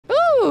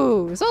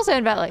Soul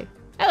Sand Valley.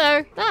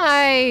 Hello.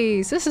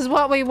 Nice. This is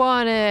what we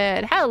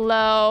wanted.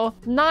 Hello.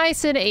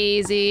 Nice and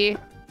easy.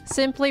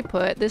 Simply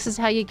put, this is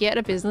how you get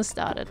a business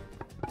started.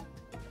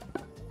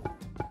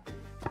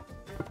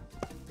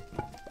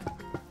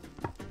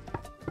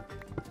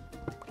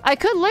 I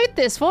could loot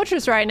this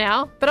fortress right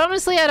now, but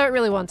honestly, I don't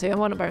really want to. I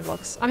want bone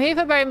blocks. I'm here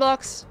for bone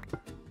blocks.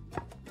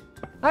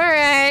 All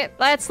right,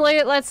 let's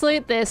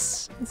loot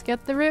this. Let's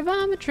get the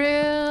river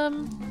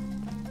trim.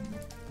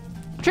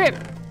 Trim.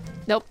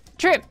 Nope.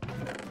 Trim.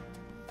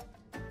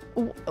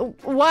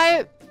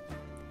 Why?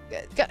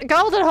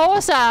 Golden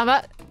horse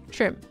armor.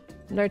 Trim.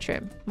 No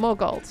trim. More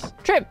gold.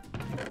 Trim.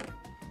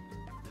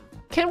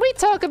 Can we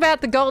talk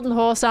about the golden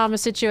horse armor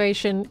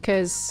situation?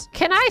 Because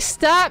can I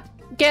stop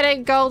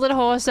getting golden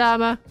horse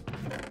armor?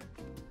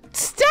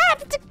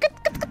 Stop!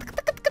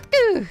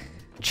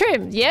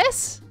 Trim,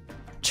 yes?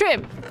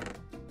 Trim.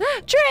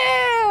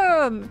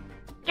 Trim!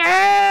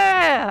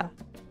 Yeah!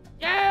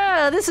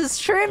 Yeah! This is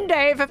trim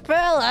day for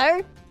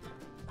Perlo.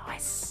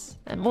 Nice.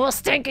 And more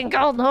stinking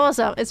golden horse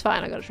armor. It's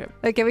fine, I got a trim.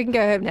 Okay, we can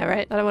go home now,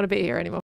 right? I don't want to be here anymore.